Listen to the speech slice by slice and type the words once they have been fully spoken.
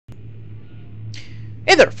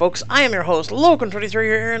Hey there, folks. I am your host, Logan23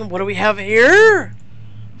 here, and what do we have here?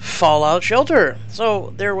 Fallout Shelter.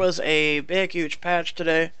 So, there was a big, huge patch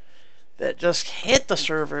today that just hit the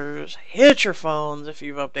servers, hit your phones if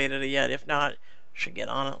you've updated it yet. If not, you should get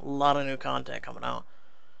on it. A lot of new content coming out.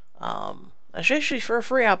 It's actually for a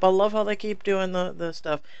free app. I love how they keep doing the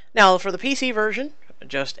stuff. Now, for the PC version,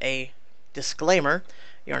 just a disclaimer,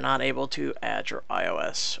 you're not able to add your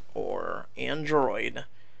iOS or Android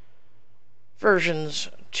versions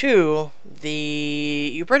to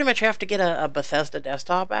you pretty much have to get a Bethesda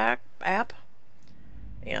desktop app.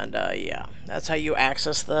 And yeah, that's how you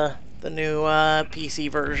access the new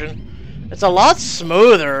PC version. It's a lot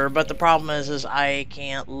smoother, but the problem is I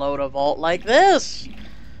can't load a vault like this.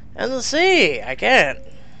 And the sea, I can't.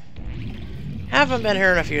 Haven't been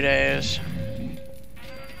here in a few days.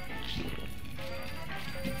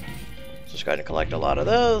 Just going to collect a lot of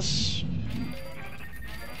this.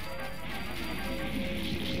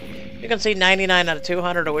 You can see 99 out of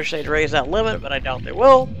 200. I wish they'd raise that limit, but I doubt they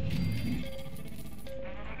will.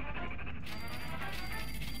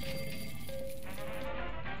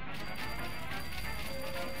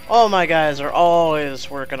 All my guys are always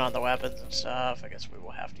working on the weapons and stuff. I guess we will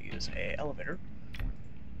have to use an elevator.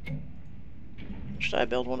 Should I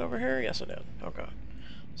build one over here? Yes, I did. Okay.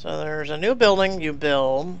 So there's a new building you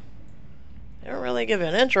build. They don't really give you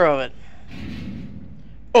an intro of it.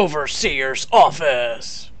 Overseer's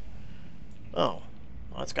office. Oh,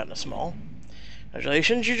 well, it's gotten a small.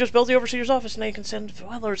 Congratulations, you just built the Overseer's office. Now you can send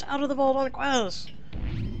dwellers out of the vault on quests.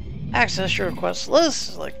 Access your quest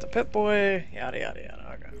list, like the Pip-Boy, yada yada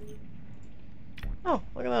yada. Okay. Oh,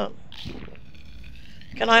 look at that.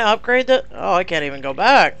 Can I upgrade that? Oh, I can't even go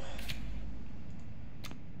back.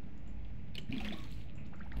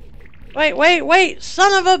 Wait,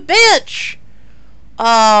 son of a bitch!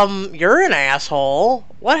 You're an asshole.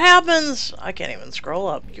 What happens? I can't even scroll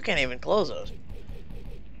up. You can't even close those.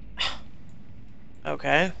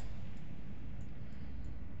 Okay.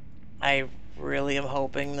 I really am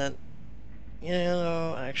hoping that, you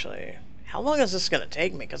know, actually, how long is this going to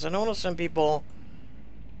take me? Because I noticed some people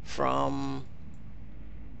from...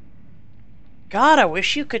 God, I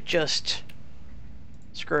wish you could just...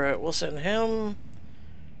 Screw it. We'll send him...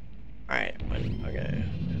 Alright, okay.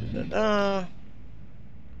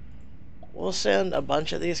 We'll send a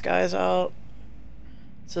bunch of these guys out.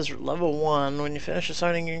 It says level 1. When you finish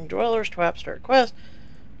assigning your dwellers to app start quest.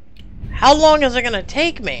 How long is it going to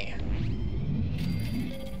take me?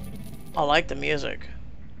 I like the music.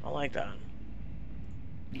 I like that.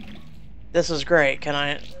 This is great. Can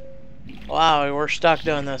I... Wow, we're stuck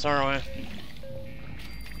doing this, aren't we?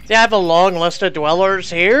 See, I have a long list of dwellers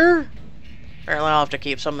here. Apparently I'll have to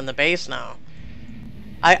keep some in the base now.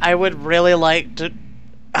 I would really like to...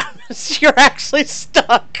 You're actually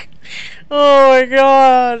stuck. Oh my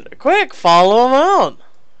god. Quick, follow him out.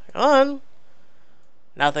 Come on.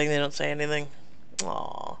 Nothing, they don't say anything.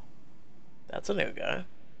 Aw. That's a new guy.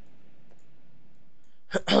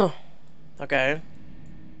 Okay.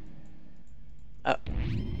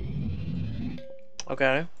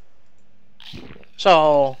 Okay.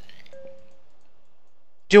 So...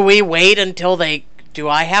 Do we wait until they... Do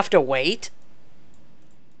I have to wait?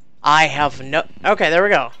 I have no... Okay, there we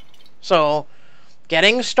go. So,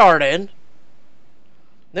 getting started.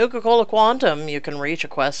 Nuka-Cola Quantum, you can reach a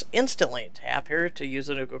quest instantly. Tap here to use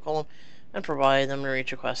the Nuka-Cola and provide them to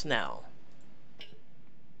reach a quest now.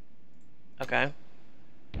 Okay.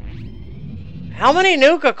 How many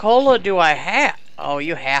Nuka-Cola do I have? Oh,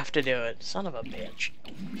 you have to do it. Son of a bitch.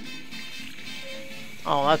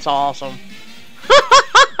 Oh, that's awesome.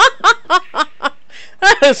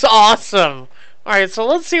 That is awesome. Alright, so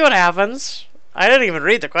let's see what happens. I didn't even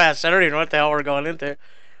read the quest. I don't even know what the hell we're going into.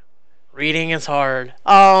 Reading is hard.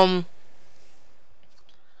 I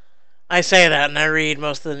say that and I read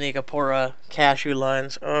most of the Nuka-Cola cashew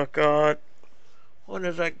lines. Oh god. When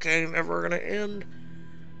is that game ever gonna end?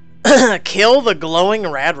 Kill the glowing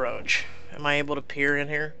radroach. Am I able to peer in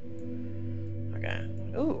here? Okay.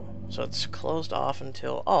 Ooh. So it's closed off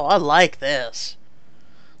until... Oh, I like this.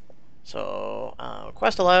 So,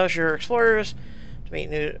 quest allows your explorers to meet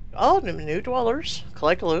new dwellers.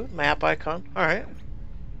 Collect loot, map icon. Alright.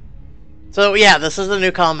 So, yeah, this is the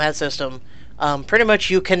new combat system. Pretty much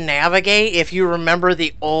you can navigate, if you remember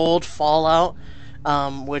the old Fallout,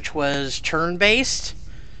 which was turn-based.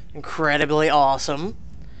 Incredibly awesome.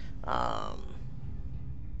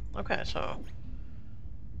 Okay, so...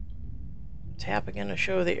 Tap again to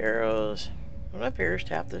show the arrows. When it appears,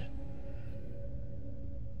 tap the...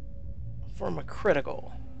 Form a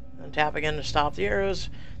critical. And tap again to stop the arrows.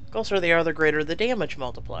 The closer they are, the greater the damage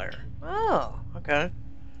multiplier. Oh, okay.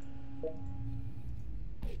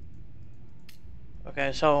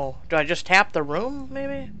 Okay, so do I just tap the room,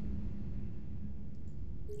 maybe?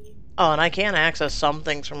 Oh, and I can access some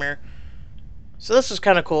things from here. So this is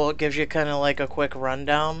kind of cool. It gives you kind of like a quick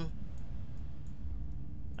rundown.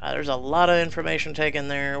 There's a lot of information taken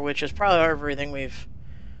there, which is probably everything we've...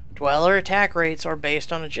 Dweller attack rates are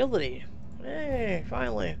based on agility. Hey,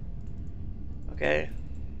 finally. Okay.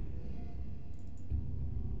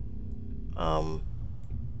 I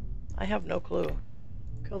have no clue.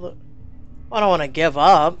 Kill the... I don't want to give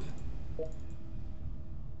up.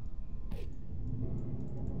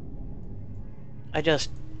 I just...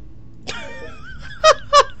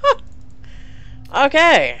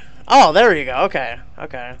 Okay. Oh, there you go. Okay.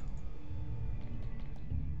 Okay.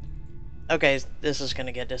 Okay, this is going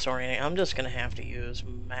to get disorienting. I'm just going to have to use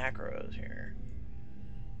macros here.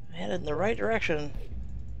 I'm headed in the right direction.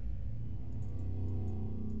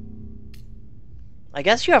 I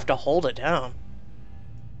guess you have to hold it down.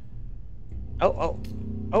 Oh, oh.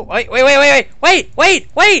 Oh, wait!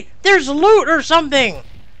 There's loot or something!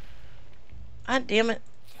 God damn it.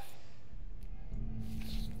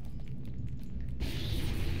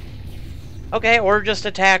 Okay, or just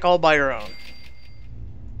attack all by your own.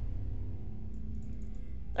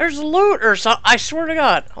 There's loot or something. I swear to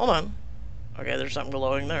God. Hold on. Okay, there's something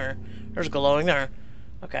glowing there. There's glowing there.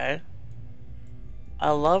 Okay. I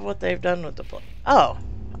love what they've done with the oh.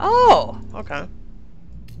 Oh! Okay.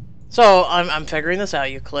 So, I'm figuring this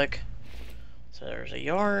out. You click. So there's a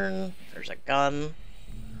yarn. There's a gun.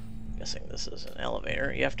 I'm guessing this is an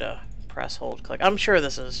elevator. You have to press, hold, click. I'm sure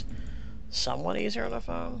this is somewhat easier on the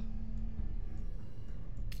phone.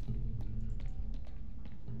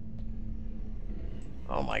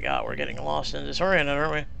 Oh my god, we're getting lost and disoriented,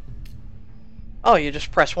 aren't we? Oh, you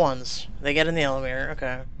just press once. They get in the elevator.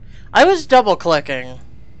 Okay. I was double clicking.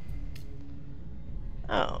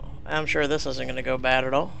 Oh, I'm sure this isn't going to go bad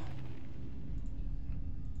at all.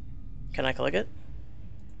 Can I click it?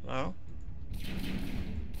 No.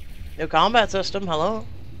 New combat system, hello?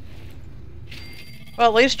 Well,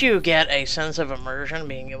 at least you get a sense of immersion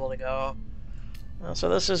being able to go. So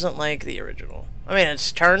this isn't like the original. I mean,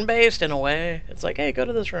 it's turn-based in a way. It's like, hey, go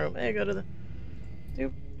to this room. Hey, go to the...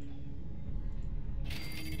 Doop.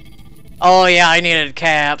 Oh, yeah, I needed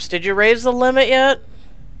caps. Did you raise the limit yet?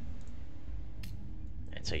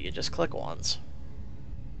 And so you just click once.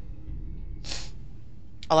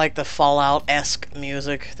 I like the Fallout-esque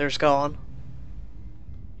music there's going.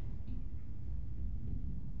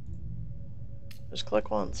 Just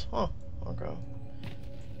click once. Huh. Okay.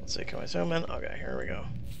 Let's see, can we zoom in? Okay, here we go.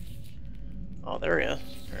 Oh, there he is.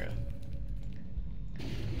 There he is.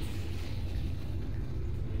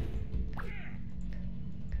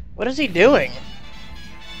 What is he doing?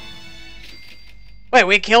 Wait,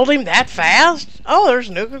 we killed him that fast? Oh, there's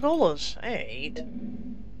Nuka-Colas. Hey, 8.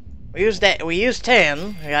 We used that. We used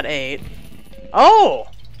 10. We got 8. Oh!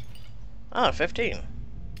 Oh, 15.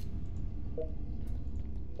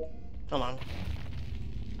 Hold on.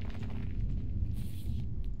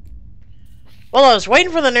 Well, I was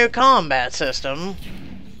waiting for the new combat system.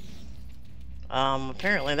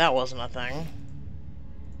 Apparently that wasn't a thing.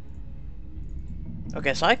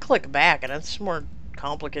 Okay, so I click back, and it's more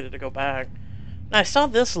complicated to go back. And I saw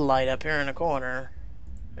this light up here in the corner.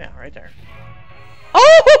 Yeah, right there.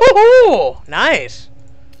 Oh! Nice!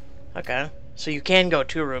 Okay. So you can go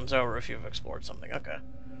 2 rooms over if you've explored something. Okay.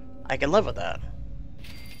 I can live with that.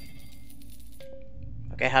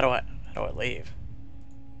 Okay, how do I leave?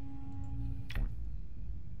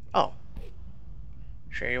 Oh.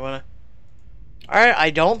 Sure you wanna... Alright, I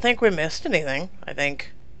don't think we missed anything. I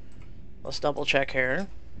think... Let's double check here.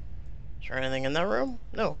 Is there anything in that room?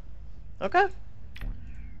 No. Okay.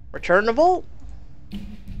 Return to Vault.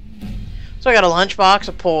 So I got a lunchbox,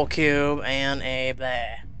 a pull cube, and a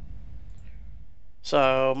blah.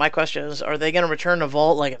 So my question is, are they going to return to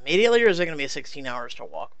Vault like immediately, or is it going to be 16 hours to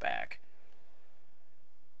walk back?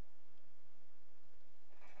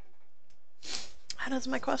 That is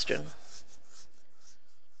my question.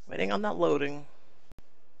 Waiting on that loading.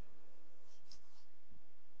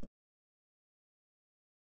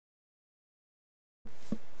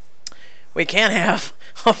 We can't have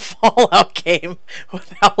a Fallout game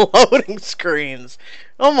without loading screens.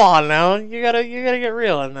 Come on now, you gotta get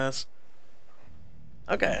real in this.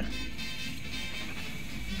 Okay.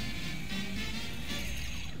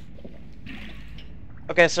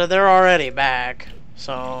 Okay, so they're already back.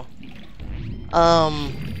 So,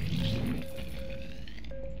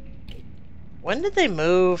 when did they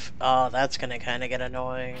move? Oh, that's gonna kind of get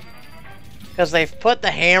annoying. Because they've put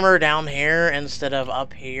the hammer down here instead of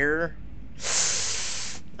up here.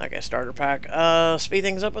 Okay, starter pack. Speed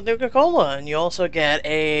things up with Nuka-Cola, and you also get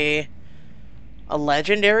a a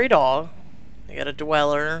legendary dog. You got a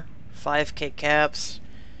Dweller, 5 Kit Caps,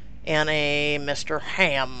 and a Mr.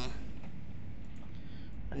 Ham.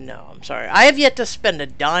 No, I'm sorry. I have yet to spend a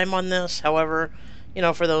dime on this. However, you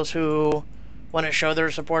know, for those who want to show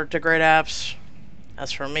their support to great apps,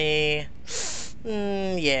 as for me,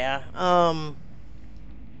 yeah.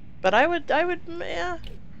 But I would, yeah.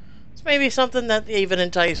 It's maybe something that even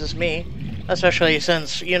entices me, especially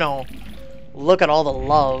since, you know, look at all the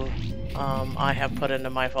love I have put into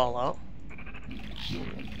my Fallout.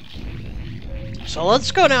 So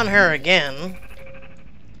let's go down here again,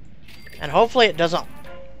 and hopefully it doesn't...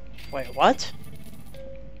 Wait, what?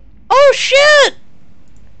 Oh, shit!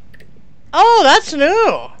 Oh, that's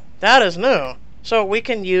new! That is new. So we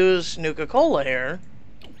can use Nuka-Cola here.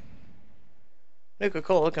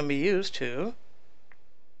 Nuka-Cola can be used to...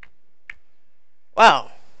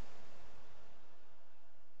 Wow.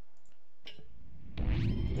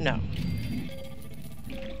 No.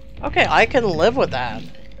 Okay, I can live with that.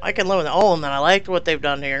 I can live with that. Oh, and then I liked what they've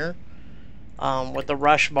done here. With the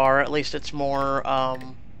rush bar, at least it's more,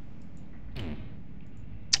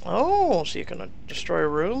 Oh, so you can destroy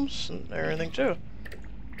rooms and everything too.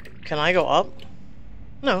 Can I go up?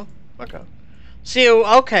 No. Okay. See,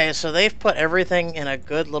 okay, so they've put everything in a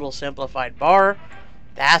good little simplified bar.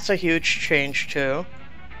 That's a huge change too.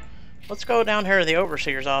 Let's go down here to the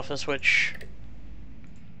Overseer's office, which...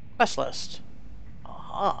 Quest list.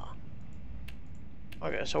 Aha.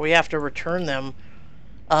 Okay, so we have to return them.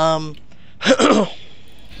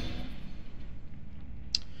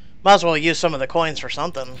 Might as well use some of the coins for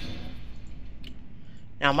something.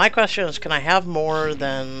 Now, my question is, can I have more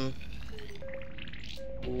than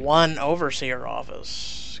one Overseer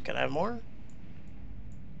office? Can I have more?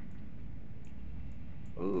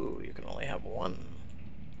 Ooh, you can only have one.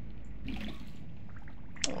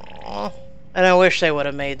 Aww. And I wish they would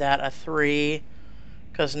have made that a 3.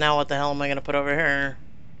 Because now what the hell am I going to put over here?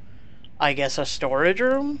 I guess a storage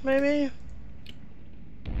room, maybe?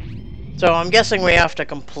 So I'm guessing we have to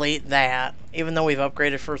complete that, even though we've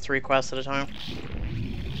upgraded for 3 quests at a time.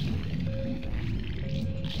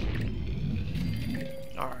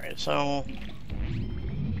 Alright, so...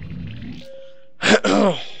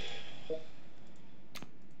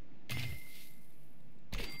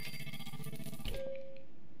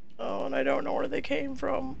 Oh, and I don't know where they came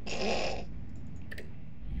from.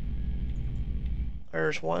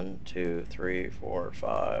 There's 1, 2, 3, 4,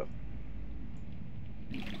 5.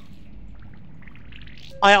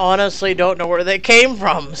 I honestly don't know where they came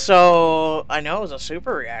from, so I know it was a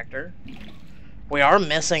super reactor. We are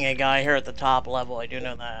missing a guy here at the top level, I do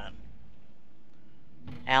know that.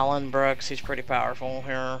 Alan Brooks, he's pretty powerful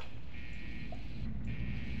here.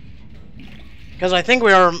 Because I think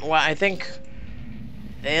we are, well, I think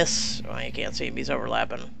this, well, you can't see him, he's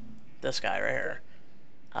overlapping this guy right here.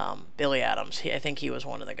 Billy Adams, I think he was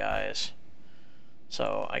one of the guys.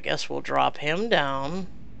 So I guess we'll drop him down.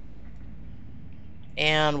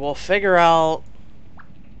 And we'll figure out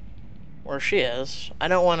where she is. I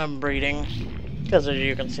don't want him breeding, because as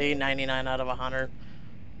you can see, 99 out of 100.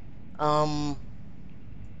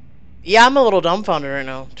 Yeah, I'm a little dumbfounded right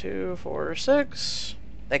now. 2, 4, 6.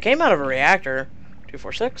 They came out of a reactor. 2,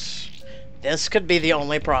 4, 6. This could be the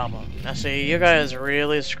only problem. Now see, you guys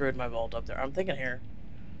really screwed my vault up there. I'm thinking here.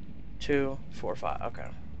 2, 4, 5. Okay.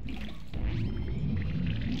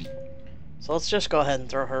 So let's just go ahead and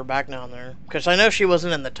throw her back down there. Because I know she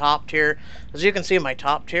wasn't in the top tier. As you can see in my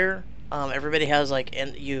top tier, everybody has like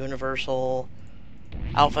universal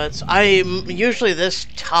outfits. Usually this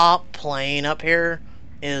top plane up here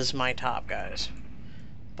is my top guys.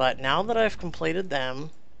 But now that I've completed them,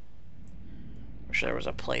 wish there was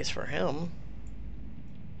a place for him.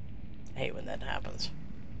 I hate when that happens.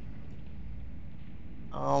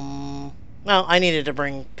 Well, I needed to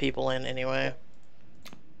bring people in anyway.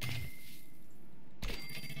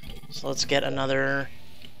 So let's get another...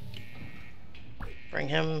 Bring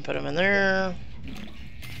him, put him in there.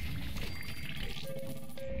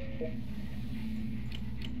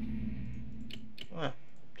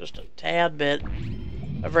 Just a tad bit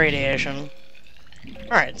of radiation.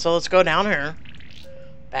 Alright, so let's go down here.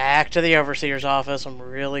 Back to the Overseer's office. I'm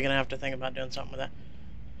really going to have to think about doing something with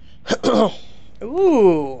that.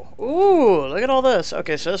 Ooh, look at all this.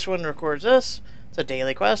 Okay, so this one records this. It's a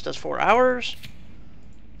daily quest. It's 4 hours.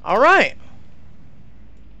 Alright.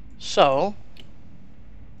 So.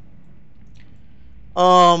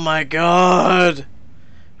 Oh my god.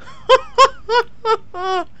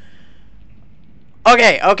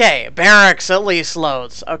 Okay. Barracks at least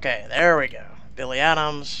loads. Okay, there we go. Billy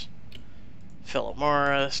Adams. Philip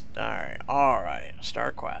Morris. Alright.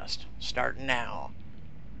 Start quest. Start now.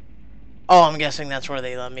 Oh, I'm guessing that's where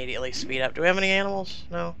they immediately speed up. Do we have any animals?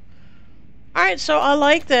 No. Alright, so I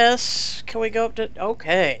like this. Can we go up to...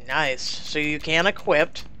 Okay, nice. So you can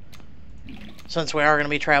equip, since we are going to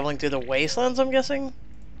be traveling through the Wastelands, I'm guessing?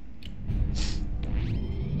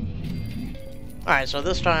 Alright, so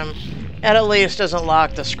this time, it at least doesn't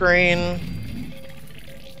lock the screen.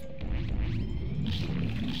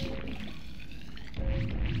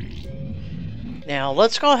 Now,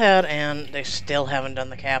 let's go ahead and... They still haven't done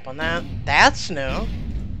the cap on that. That's new.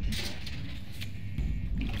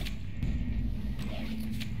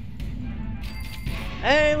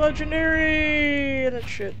 Hey, legendary! And it's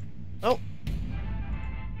shit. Oh.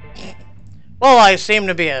 Well, I seem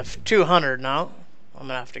to be at 200 now. I'm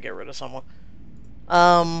gonna have to get rid of someone.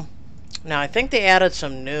 Now I think they added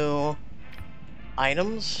some new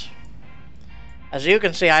items. As you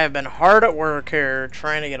can see, I have been hard at work here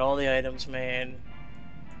trying to get all the items made.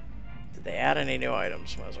 Did they add any new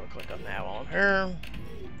items? Might as well click on that while I'm here.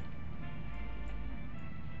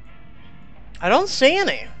 I don't see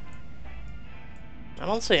any. I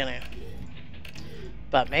don't see any.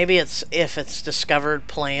 But maybe it's if it's discovered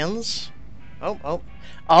plans.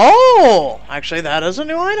 Oh! Actually, that is a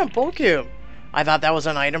new item, Pull Cube. I thought that was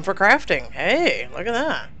an item for crafting. Hey, look at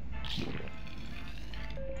that.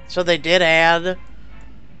 So they did add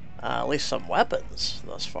at least some weapons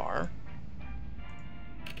thus far.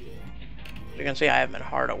 You can see I have been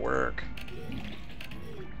hard at work.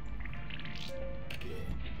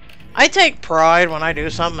 I take pride when I do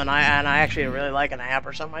something and I actually really like an app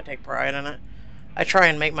or something. I take pride in it. I try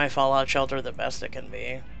and make my Fallout shelter the best it can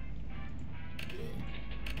be.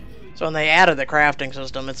 So when they added the crafting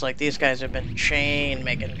system, it's like these guys have been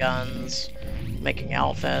making guns, making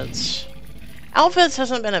outfits. Outfits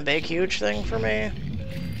hasn't been a big, huge thing for me.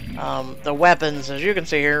 The weapons, as you can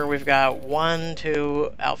see here, we've got 1,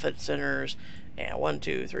 2 outfit centers, and 1,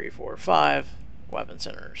 2, 3, 4, 5 weapon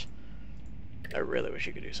centers. I really wish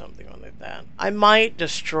you could do something like that. I might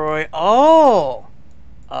destroy... Oh!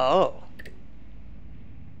 Oh.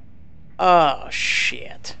 Oh,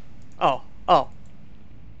 shit. Oh.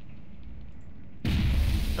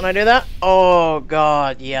 Can I do that? Oh,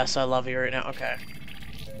 God. Yes, I love you right now. Okay.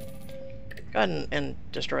 Go ahead and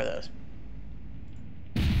destroy those.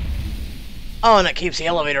 Oh, and it keeps the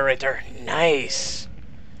elevator right there. Nice.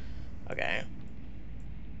 Okay.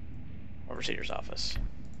 Overseer's office.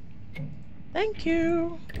 Thank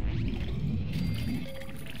you.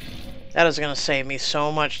 That is going to save me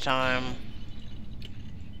so much time.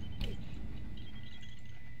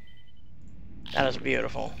 That is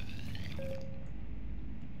beautiful.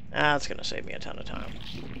 That's going to save me a ton of time.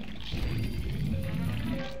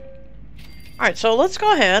 Alright, so let's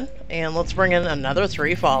go ahead and let's bring in another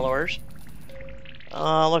 3 followers.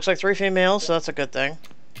 Looks like 3 females, so that's a good thing.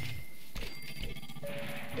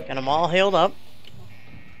 Get them all healed up.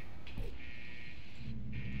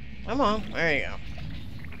 Come on, there you go.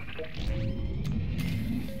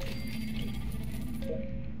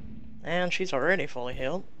 And she's already fully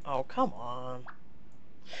healed. Oh, come on.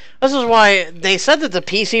 This is why they said that the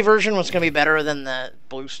PC version was going to be better than the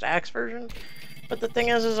BlueStacks version. But the thing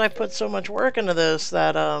is I put so much work into this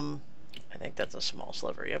that, I think that's a small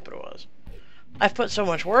sliver. Yep, it was. I've put so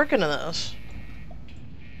much work into this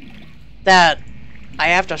that I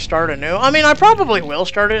have to start anew. I mean, I probably will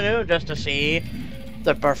start anew just to see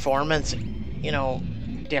the performance, you know,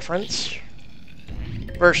 difference.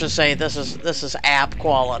 Versus, say, this is app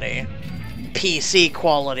quality. PC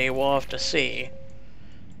quality, we'll have to see.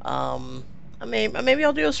 Maybe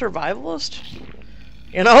I'll do a survivalist.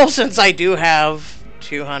 You know, since I do have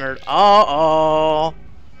 200. Uh-oh.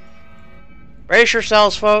 Brace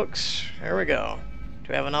yourselves, folks. Here we go. Do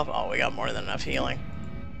we have enough? Oh, we got more than enough healing.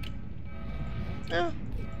 Yeah.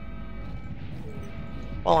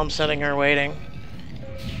 While I'm sitting here waiting.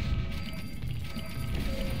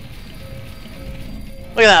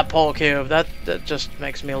 Look at that pole cube. That just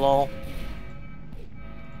makes me lol.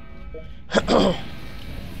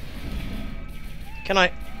 Can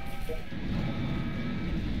I...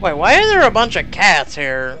 Wait, why are there a bunch of cats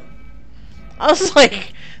here? I was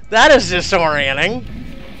like, that is disorienting.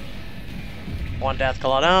 One death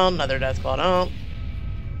claw down, another death claw down.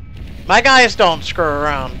 My guys don't screw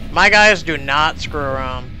around. My guys do not screw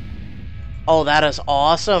around. Oh, that is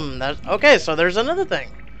awesome. That's okay, so there's another thing.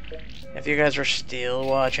 If you guys are still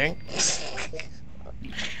watching.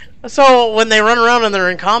 So, when they run around and they're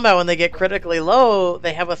in combat, when they get critically low,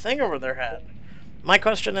 they have a thing over their head. My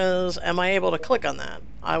question is, am I able to click on that?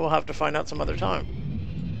 I will have to find out some other time.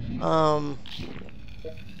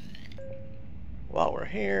 While we're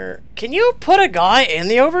here... Can you put a guy in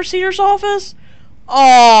the Overseer's office?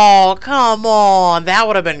 Oh, come on! That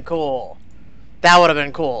would have been cool. That would have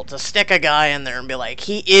been cool, to stick a guy in there and be like,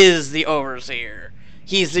 he is the overseer.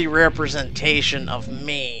 He's the representation of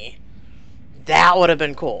me. That would have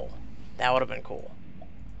been cool. That would have been cool.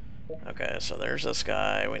 Okay, so there's this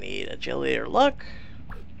guy. We need agility or luck.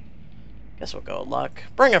 Guess we'll go luck.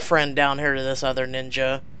 Bring a friend down here to this other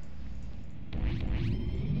ninja.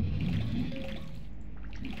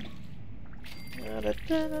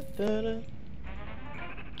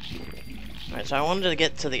 Alright, so I wanted to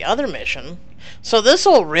get to the other mission. So this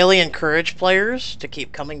will really encourage players to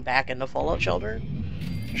keep coming back into Fallout Shelter.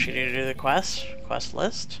 Should you do the quest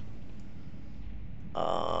list?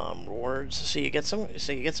 Rewards. So you get some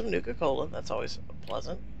Nuka-Cola. That's always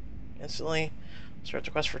pleasant. Instantly start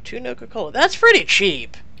the quest for 2 Nuka-Cola. That's pretty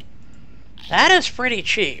cheap. That is pretty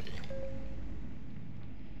cheap.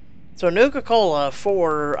 So Nuka-Cola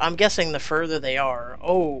for, I'm guessing the further they are.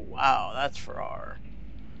 Oh wow, that's for our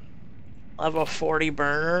level 40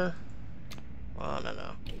 burner. Oh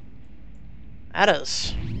no. That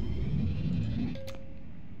is.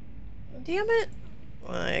 Damn it.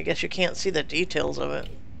 Well, I guess you can't see the details of it.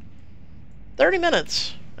 30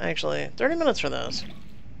 minutes, actually. 30 minutes for this.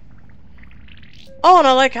 Oh, and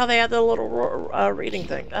I like how they had the little reading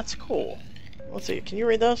thing. That's cool. Let's see. Can you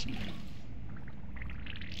read those?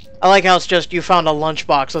 I like how it's just, you found a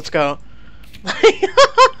lunchbox. Let's go.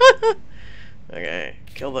 Okay.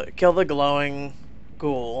 Kill the glowing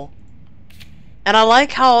ghoul. And I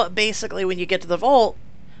like how, basically, when you get to the vault,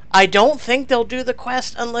 I don't think they'll do the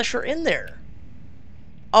quest unless you're in there.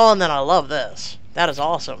 Oh, and then I love this. That is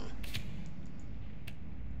awesome.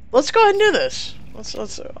 Let's go ahead and do this.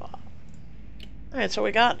 Let's Alright, so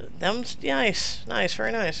we got them. Nice. Nice,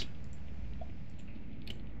 very nice.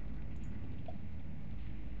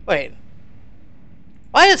 Wait.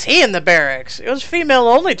 Why is he in the barracks? It was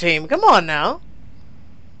female-only team. Come on now.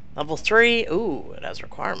 Level 3. Ooh, it has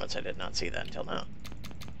requirements. I did not see that until now.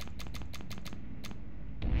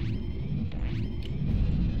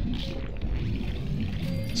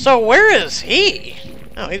 So where is he?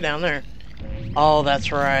 Oh, he's down there. Oh,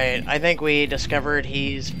 that's right. I think we discovered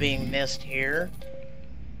he's being missed here.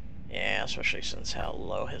 Yeah, especially since how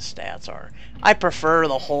low his stats are. I prefer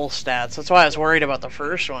the whole stats. That's why I was worried about the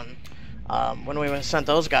first one when we sent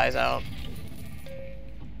those guys out.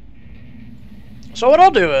 So what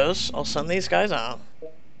I'll do is, I'll send these guys out.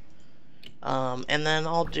 And then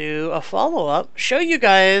I'll do a follow-up. Show you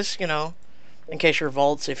guys, you know, in case your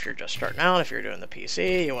vaults, if you're just starting out, if you're doing the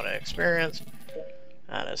PC, you want to experience.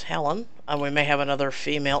 That is Helen. We may have another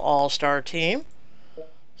female all-star team.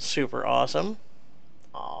 Super awesome.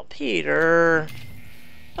 Oh, Peter.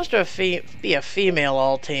 Let's do be a female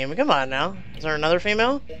all-team. Come on now. Is there another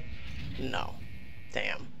female? No.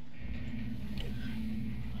 Damn.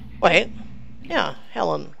 Wait. Yeah,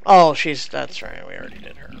 Helen. Oh, that's right. We already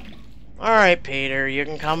did her. Alright, Peter. You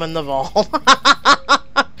can come in the vault.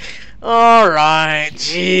 Alright.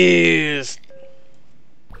 Jeez.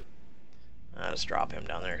 I'll just drop him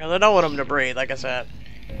down there, because I don't want him to breathe, like I said.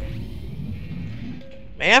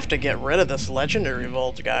 May have to get rid of this legendary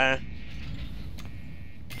Vault guy.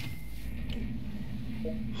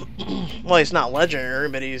 Well, he's not legendary,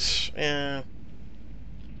 but he's... eh.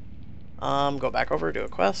 Go back over, do a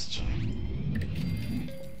quest.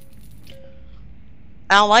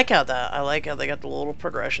 I like how they got the little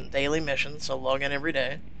progression. Daily mission, so log in every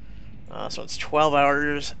day. So it's 12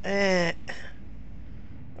 hours. I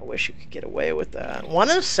wish you could get away with that. 1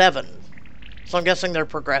 of 7. So I'm guessing they're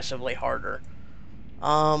progressively harder.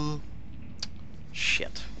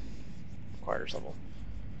 Shit. Quarters level.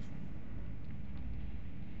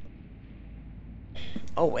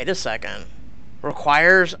 Oh, wait a second.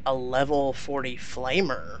 Requires a level 40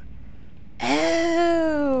 flamer.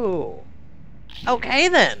 Oh! Okay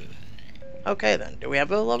then. Okay then. Do we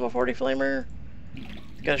have a level 40 flamer?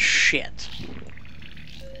 Because shit.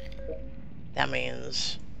 That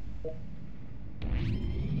means...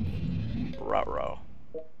 ruh-roh.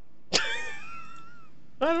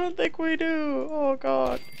 I don't think we do. Oh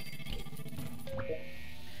god.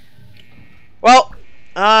 Well,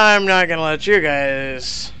 I'm not gonna let you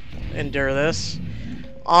guys endure this.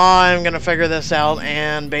 I'm gonna figure this out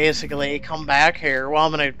and basically come back here. Well,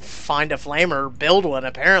 I'm gonna find a flamer, build one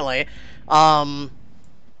apparently.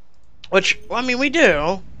 Which, I mean, we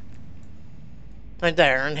do. Right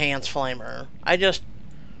there, enhanced flamer.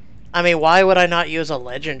 I mean, why would I not use a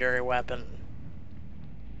legendary weapon?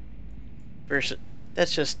 Versus,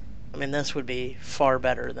 that's just, I mean, this would be far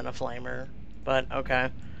better than a flamer. But, okay.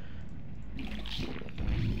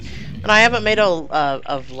 And I haven't made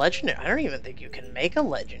a legendary. I don't even think you can make a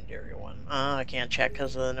legendary one. I can't check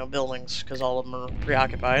because of no buildings, because all of them are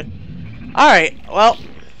preoccupied. Alright, well,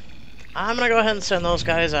 I'm gonna go ahead and send those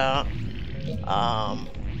guys out.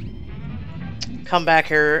 Come back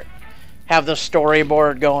here, have the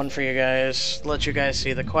storyboard going for you guys, let you guys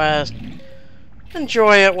see the quest,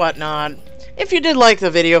 enjoy it, whatnot. If you did like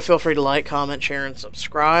the video, feel free to like, comment, share, and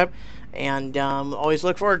subscribe. And always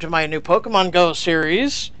look forward to my new Pokemon Go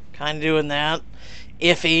series. Kind of doing that.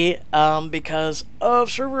 Iffy, because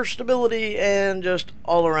of server stability and just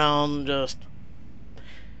all around, just...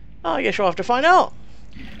 I guess you'll have to find out.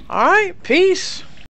 Alright, peace.